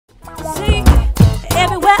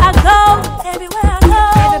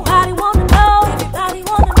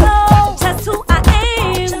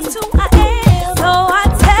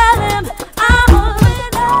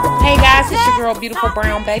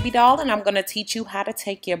Brown Baby Doll, and I'm going to teach you how to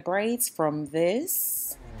take your braids from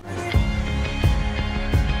this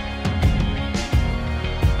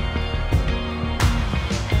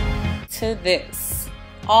to this,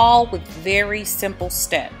 all with very simple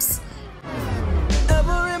steps.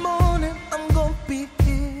 Every morning I'm gonna be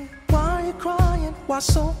here. Why you crying? Why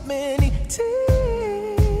so many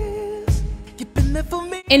tears? You've been there for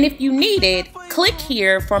me. And if you need it, click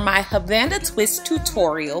here for my Havana twist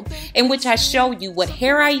tutorial, in which I show you what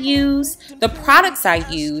hair I use, the products I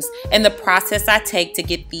use, and the process I take to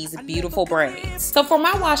get these beautiful braids. So for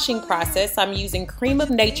my washing process, I'm using Cream of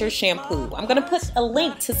Nature shampoo. I'm gonna put a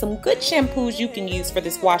link to some good shampoos you can use for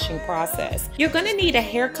this washing process. You're gonna need a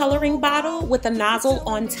hair coloring bottle with a nozzle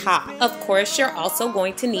on top. Of course, you're also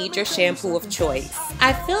going to need your shampoo of choice.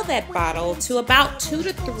 I fill that bottle to about 2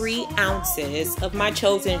 to 3 ounces of my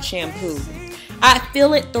chosen shampoo. I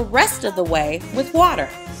fill it the rest of the way with water.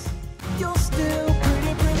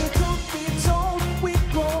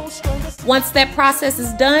 Once that process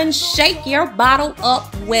is done, shake your bottle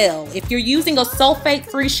up well. If you're using a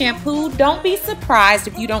sulfate-free shampoo, don't be surprised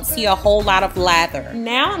if you don't see a whole lot of lather.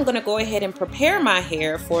 Now I'm gonna go ahead and prepare my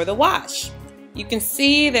hair for the wash. You can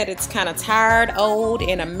see that it's kind of tired, old,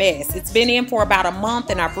 and a mess. It's been in for about a month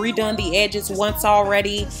and I've redone the edges once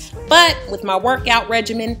already, but with my workout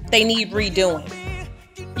regimen, they need redoing.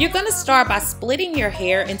 You're going to start by splitting your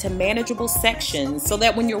hair into manageable sections so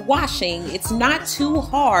that when you're washing, it's not too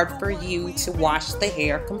hard for you to wash the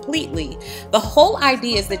hair completely. The whole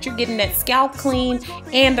idea is that you're getting that scalp clean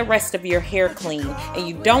and the rest of your hair clean, and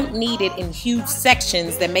you don't need it in huge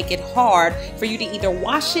sections that make it hard for you to either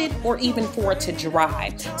wash it or even for it to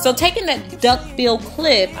dry. So taking that duckbill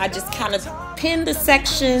clip, I just kind of pin the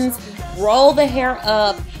sections, roll the hair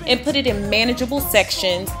up, and put it in manageable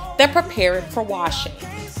sections that prepare it for washing.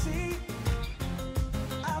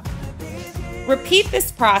 Repeat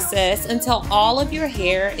this process until all of your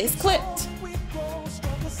hair is clipped.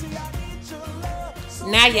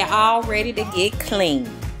 Now you're all ready to get clean.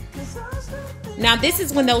 Now this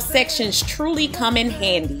is when those sections truly come in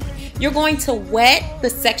handy. You're going to wet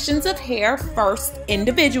the sections of hair first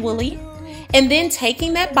individually, and then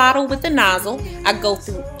taking that bottle with the nozzle, I go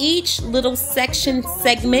through each little section,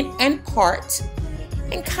 segment, and part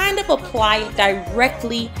and kind of apply it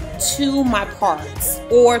directly to my parts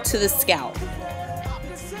or to the scalp.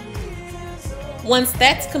 Once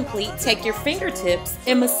that's complete, take your fingertips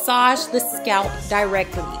and massage the scalp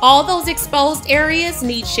directly. All those exposed areas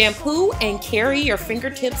need shampoo, and carry your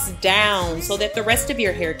fingertips down so that the rest of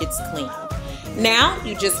your hair gets clean. Now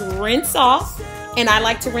you just rinse off, and I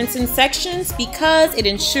like to rinse in sections because it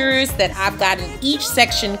ensures that I've gotten each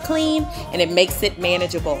section clean and it makes it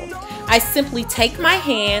manageable. I simply take my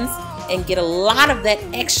hands and get a lot of that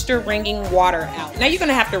extra wringing water out. Now you're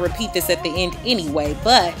gonna have to repeat this at the end anyway,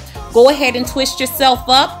 but go ahead and twist yourself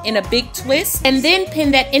up in a big twist and then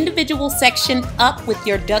pin that individual section up with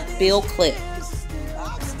your duckbill clip.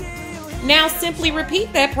 Now simply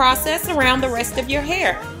repeat that process around the rest of your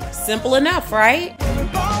hair. Simple enough, right?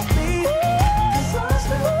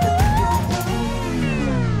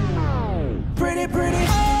 Pretty, pretty.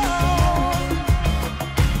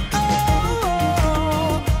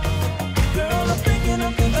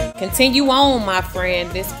 Continue on, my friend.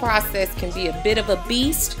 This process can be a bit of a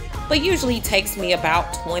beast, but usually takes me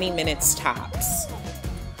about 20 minutes tops.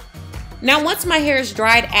 Now, once my hair is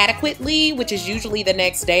dried adequately, which is usually the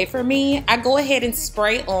next day for me, I go ahead and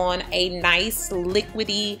spray on a nice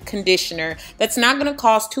liquidy conditioner that's not going to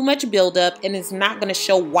cause too much buildup and is not going to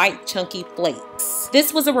show white chunky flakes.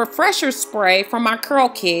 This was a refresher spray from my curl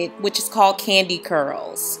kit, which is called Candy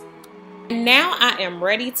Curls. And now I am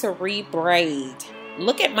ready to re-braid.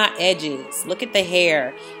 Look at my edges. Look at the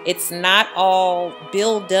hair. It's not all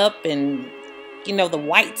built up and, you know, the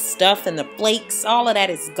white stuff and the flakes, all of that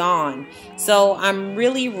is gone. So I'm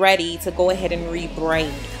really ready to go ahead and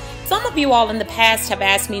re-braid. Some of you all in the past have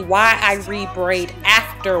asked me why I re-braid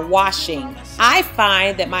after washing. I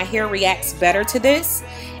find that my hair reacts better to this.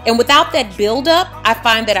 And without that buildup, I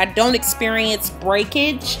find that I don't experience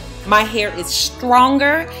breakage. My hair is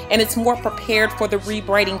stronger and it's more prepared for the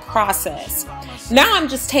re-braiding process. Now I'm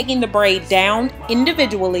just taking the braid down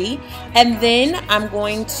individually and then I'm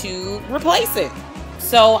going to replace it.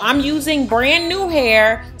 So I'm using brand new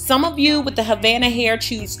hair. Some of you with the Havana hair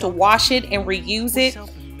choose to wash it and reuse it.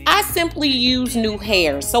 I simply use new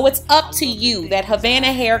hair, so it's up to you. That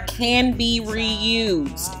Havana hair can be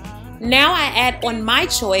reused. Now I add on my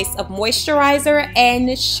choice of moisturizer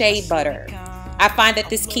and shea butter. I find that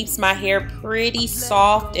this keeps my hair pretty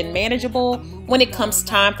soft and manageable when it comes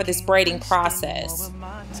time for this braiding process.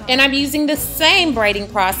 And I'm using the same braiding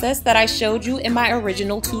process that I showed you in my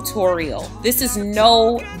original tutorial. This is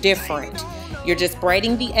no different. You're just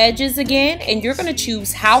braiding the edges again, and you're going to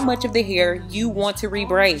choose how much of the hair you want to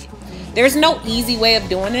rebraid. There's no easy way of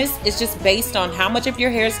doing this. It's just based on how much of your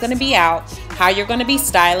hair is going to be out, how you're going to be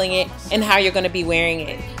styling it, and how you're going to be wearing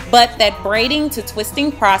it. But that braiding to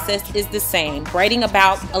twisting process is the same. Braiding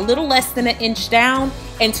about a little less than 1 inch down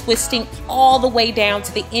and twisting all the way down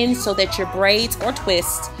to the end so that your braids or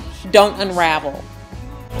twists don't unravel.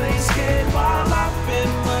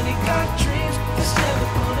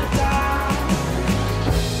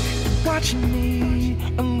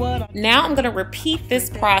 Now I'm going to repeat this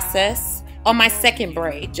process on my second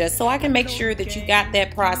braid just so I can make sure that you got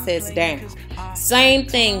that process down. Same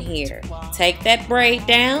thing here. Take that braid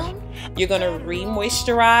down. You're going to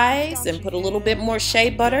re-moisturize and put a little bit more shea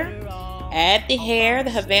butter. Add the hair, the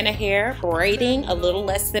Havana hair, braiding a little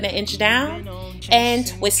less than 1 inch down and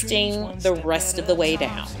twisting the rest of the way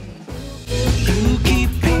down. You keep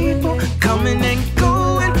people coming and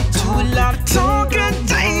going, do a lot of talking,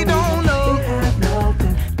 they don't know.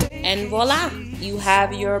 And voila, you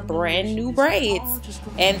have your brand new braids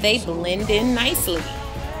and they blend in nicely.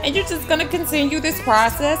 And you're just going to continue this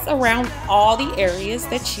process around all the areas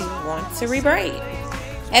that you want to rebraid.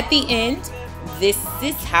 At the end, this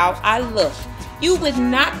is how I look. You would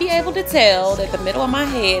not be able to tell that the middle of my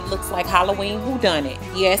head looks like Halloween whodunit.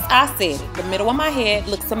 Yes, I said it. The middle of my head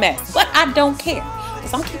looks a mess, but I don't care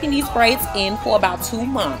because I'm keeping these braids in for about 2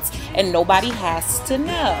 months and nobody has to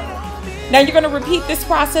know. Now you're going to repeat this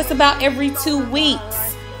process about every 2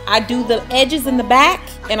 weeks. I do the edges in the back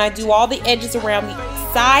and I do all the edges around the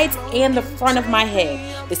sides and the front of my head.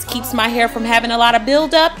 This keeps my hair from having a lot of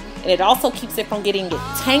buildup and it also keeps it from getting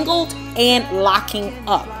tangled and locking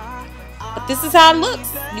up. But this is how it looks.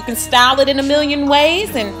 You can style it in a million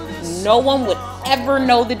ways and no one would ever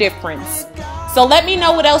know the difference. So let me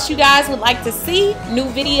know what else you guys would like to see. New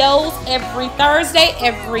videos every Thursday,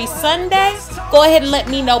 every Sunday. Go ahead and let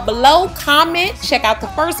me know below. Comment. Check out the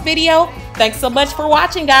first video. Thanks so much for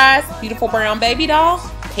watching, guys. Beautiful Brown Baby Doll.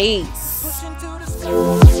 Peace.